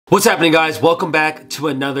What's happening, guys? Welcome back to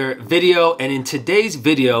another video, and in today's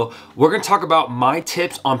video we're going to talk about my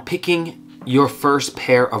tips on picking your first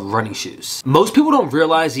pair of running shoes. Most people don't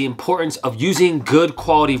realize the importance of using good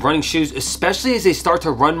quality running shoes, especially as they start to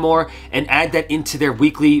run more and add that into their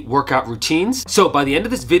weekly workout routines. So by the end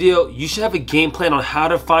of this video, you should have a game plan on how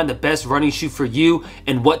to find the best running shoe for you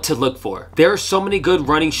and what to look for. There are so many good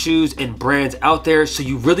running shoes and brands out there, so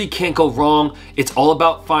you really can't go wrong. It's all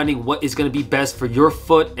about finding what is going to be best for your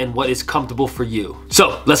foot and what is comfortable for you.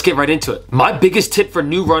 So let's get right into it. My biggest tip for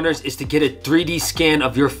new runners is to get a 3D scan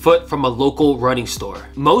of your foot from a local running store.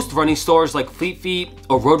 Most running stores like Fleet Feet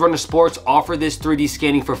or Roadrunner Sports offer this 3D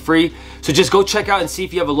scanning for free. So just go check out and see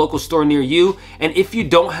if you have a local store near you. And if you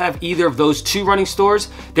don't have either of those two running stores,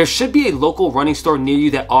 there should be a local running store near you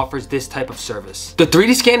that offers this type of service. The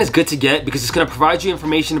 3D scan is good to get because it's going to provide you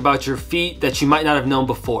information about your feet that you might not have known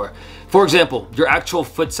before. For example, your actual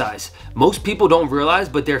foot size. Most people don't realize,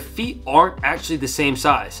 but their feet aren't actually the same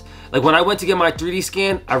size. Like when I went to get my 3D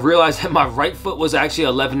scan, I realized that my right foot was actually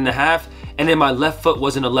 11.5 and then my left foot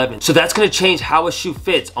was an 11. So that's gonna change how a shoe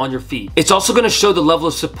fits on your feet. It's also gonna show the level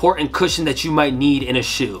of support and cushion that you might need in a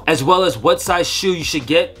shoe, as well as what size shoe you should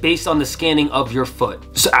get based on the scanning of your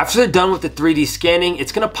foot. So after they're done with the 3D scanning,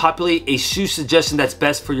 it's gonna populate a shoe suggestion that's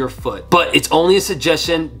best for your foot. But it's only a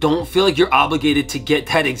suggestion. Don't feel like you're obligated to get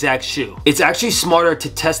that exact shoe. It's actually smarter to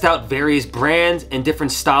test out various brands and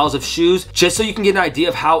different styles of shoes, just so you can get an idea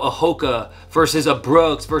of how a Hoka versus a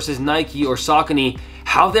Brooks versus Nike or Saucony,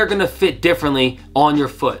 how they're gonna fit differently on your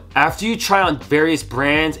foot. After you try on various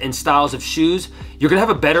brands and styles of shoes, you're gonna have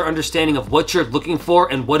a better understanding of what you're looking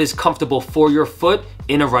for and what is comfortable for your foot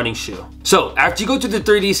in a running shoe. So after you go through the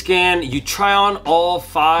 3D scan, you try on all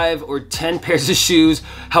 5 or 10 pairs of shoes,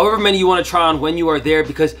 however many you wanna try on when you are there,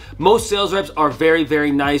 because most sales reps are very,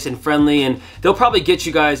 very nice and friendly, and they'll probably get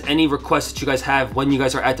you guys any requests that you guys have when you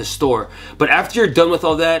guys are at the store. But after you're done with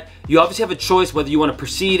all that, you obviously have a choice whether you wanna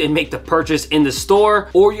proceed and make the purchase in the store,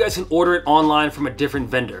 or you guys can order it online from a different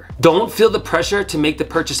vendor. Don't feel the pressure to make the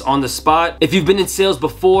purchase on the spot. If you've been in sales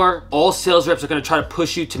before, all sales reps are gonna try to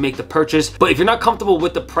push you to make the purchase. But if you're not comfortable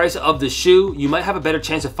with the price of the shoe, you might have a better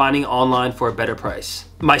chance of finding it online for a better price.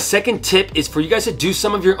 My second tip is for you guys to do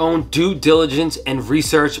some of your own due diligence and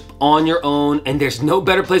research on your own, and there's no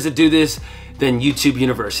better place to do this than YouTube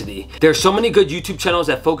University. There are so many good YouTube channels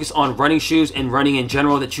that focus on running shoes and running in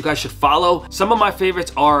general that you guys should follow. Some of my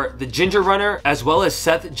favorites are The Ginger Runner as well as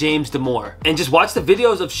Seth James Damore. And just watch the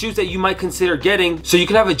videos of shoes that you might consider getting so you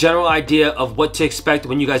can have a general idea of what to expect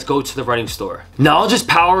when you guys go to the running store. Knowledge is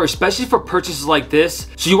power, especially for purchases like this.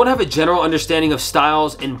 So you wanna have a general understanding of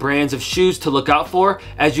styles and brands of shoes to look out for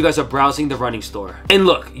as you guys are browsing the running store. And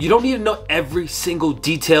look, you don't need to know every single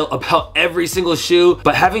detail about every single shoe,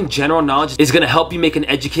 but having general knowledge is gonna help you make an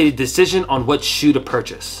educated decision on what shoe to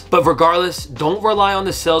purchase. But regardless, don't rely on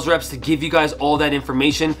the sales reps to give you guys all that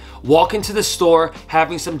information. Walk into the store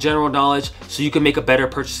having some general knowledge so you can make a better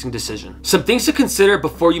purchasing decision. Some things to consider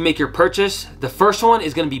before you make your purchase. The first one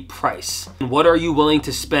is gonna be price. And what are you willing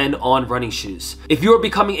to spend on running shoes? If you are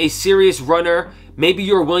becoming a serious runner, maybe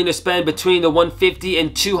you're willing to spend between the $150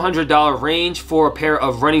 and $200 range for a pair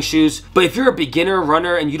of running shoes. But if you're a beginner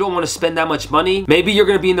runner and you don't want to spend that much money, maybe you're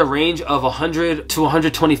going to be in the range of $100 to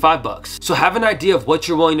 $125. So have an idea of what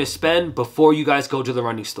you're willing to spend before you guys go to the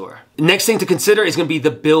running store. The next thing to consider is going to be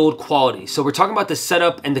the build quality. So we're talking about the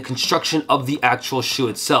setup and the construction of the actual shoe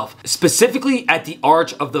itself, specifically at the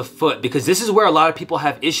arch of the foot, because this is where a lot of people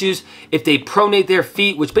have issues. If they pronate their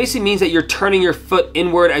feet, which basically means that you're turning your foot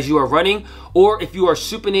inward as you are running, or if you are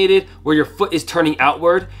supinated where your foot is turning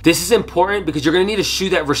outward, this is important because you're gonna need a shoe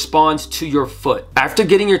that responds to your foot. After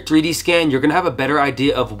getting your 3D scan, you're gonna have a better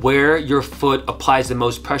idea of where your foot applies the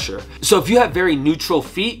most pressure. So if you have very neutral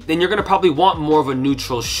feet, then you're gonna probably want more of a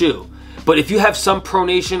neutral shoe. But if you have some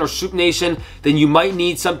pronation or supination, then you might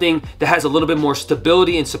need something that has a little bit more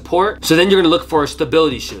stability and support. So then you're gonna look for a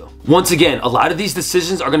stability shoe. Once again, a lot of these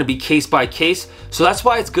decisions are gonna be case by case. So that's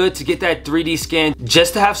why it's good to get that 3D scan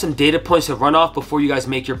just to have some data points to run off before you guys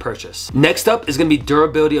make your purchase. Next up is gonna be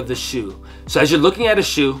durability of the shoe. So as you're looking at a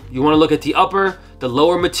shoe, you wanna look at the upper, the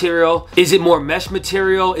lower material. Is it more mesh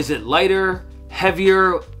material? Is it lighter?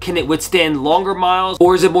 Heavier? Can it withstand longer miles?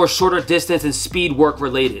 Or is it more shorter distance and speed work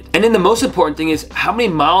related? And then the most important thing is, how many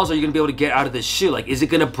miles are you gonna be able to get out of this shoe? Like, is it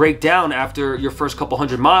gonna break down after your first couple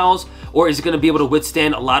hundred miles? Or is it gonna be able to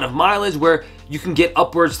withstand a lot of mileage where you can get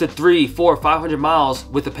upwards to 300, 400, 500 miles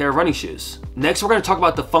with a pair of running shoes? Next, we're gonna talk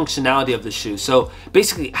about the functionality of the shoe. So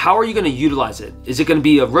basically, how are you gonna utilize it? Is it gonna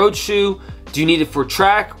be a road shoe? Do you need it for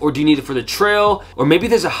track, or do you need it for the trail? Or maybe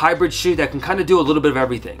there's a hybrid shoe that can kind of do a little bit of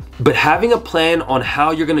everything. But having a plan on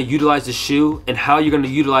how you're gonna utilize the shoe and how you're gonna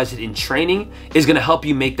utilize it in training is gonna help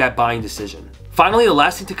you make that buying decision. Finally, the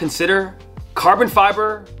last thing to consider, carbon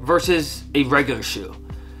fiber versus a regular shoe.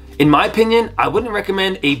 In my opinion, I wouldn't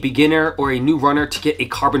recommend a beginner or a new runner to get a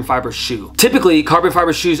carbon fiber shoe. Typically, carbon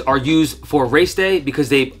fiber shoes are used for race day because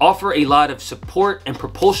they offer a lot of support and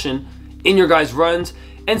propulsion in your guys' runs.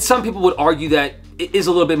 And some people would argue that it is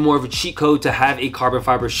a little bit more of a cheat code to have a carbon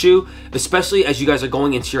fiber shoe, especially as you guys are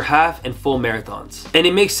going into your half and full marathons. And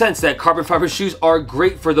it makes sense that carbon fiber shoes are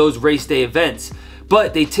great for those race day events,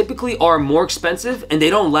 but they typically are more expensive and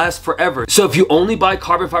they don't last forever. So if you only buy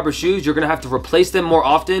carbon fiber shoes, you're gonna have to replace them more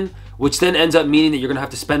often, which then ends up meaning that you're gonna have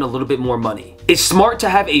to spend a little bit more money. It's smart to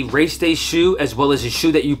have a race day shoe as well as a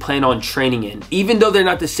shoe that you plan on training in. Even though they're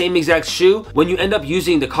not the same exact shoe, when you end up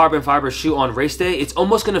using the carbon fiber shoe on race day, it's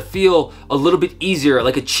almost gonna feel a little bit easier,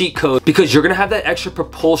 like a cheat code, because you're gonna have that extra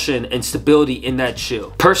propulsion and stability in that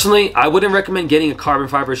shoe. Personally, I wouldn't recommend getting a carbon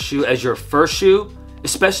fiber shoe as your first shoe,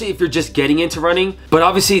 especially if you're just getting into running. But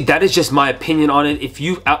obviously that is just my opinion on it. If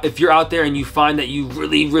you're out there and you find that you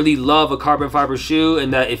really love a carbon fiber shoe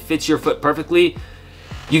and that it fits your foot perfectly,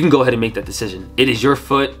 you can go ahead and make that decision. It is your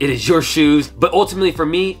foot, it is your shoes. But ultimately for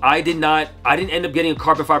me, I didn't end up getting a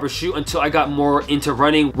carbon fiber shoe until I got more into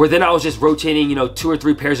running, where then I was just rotating, 2 or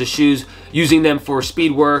 3 pairs of shoes, using them for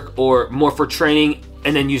speed work or more for training,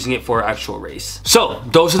 and then using it for an actual race. So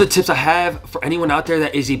those are the tips I have for anyone out there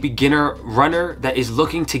that is a beginner runner that is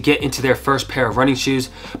looking to get into their first pair of running shoes.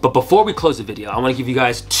 But before we close the video, I wanna give you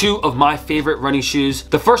guys 2 of my favorite running shoes.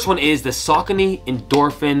 The first one is the Saucony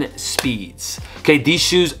Endorphin Speeds. Okay, these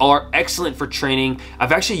shoes are excellent for training.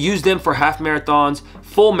 I've actually used them for half marathons,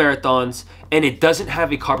 full marathons, and it doesn't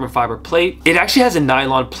have a carbon fiber plate. It actually has a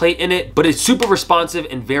nylon plate in it, but it's super responsive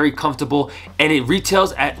and very comfortable, and it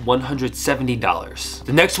retails at $170.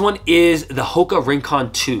 The next one is the Hoka Rincon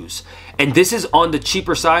 2s. And this is on the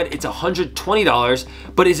cheaper side, it's $120,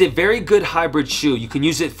 but is a very good hybrid shoe. You can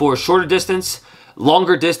use it for shorter distance,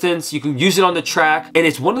 longer distance, you can use it on the track, and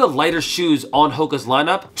it's one of the lighter shoes on Hoka's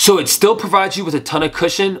lineup, so it still provides you with a ton of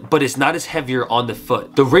cushion, but it's not as heavier on the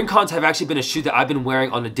foot. The Rincons have actually been a shoe that I've been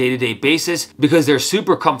wearing on a day-to-day basis because they're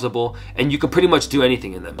super comfortable and you can pretty much do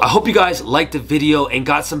anything in them. I hope you guys liked the video and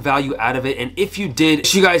got some value out of it, and if you did, make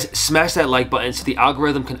sure you guys smash that like button so the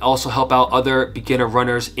algorithm can also help out other beginner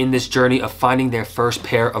runners in this journey of finding their first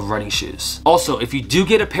pair of running shoes. Also, if you do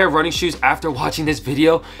get a pair of running shoes after watching this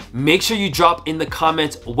video, make sure you drop in the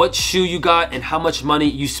comments what shoe you got and how much money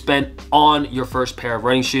you spent on your first pair of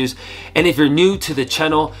running shoes. And if you're new to the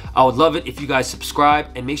channel, I would love it if you guys subscribe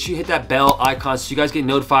and make sure you hit that bell icon so you guys get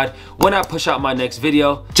notified when I push out my next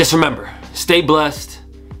video. Just remember, stay blessed,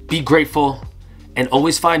 be grateful, and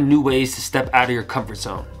always find new ways to step out of your comfort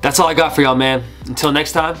zone. That's all I got for y'all, man. Until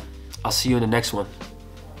next time, I'll see you in the next one.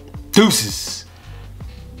 Deuces.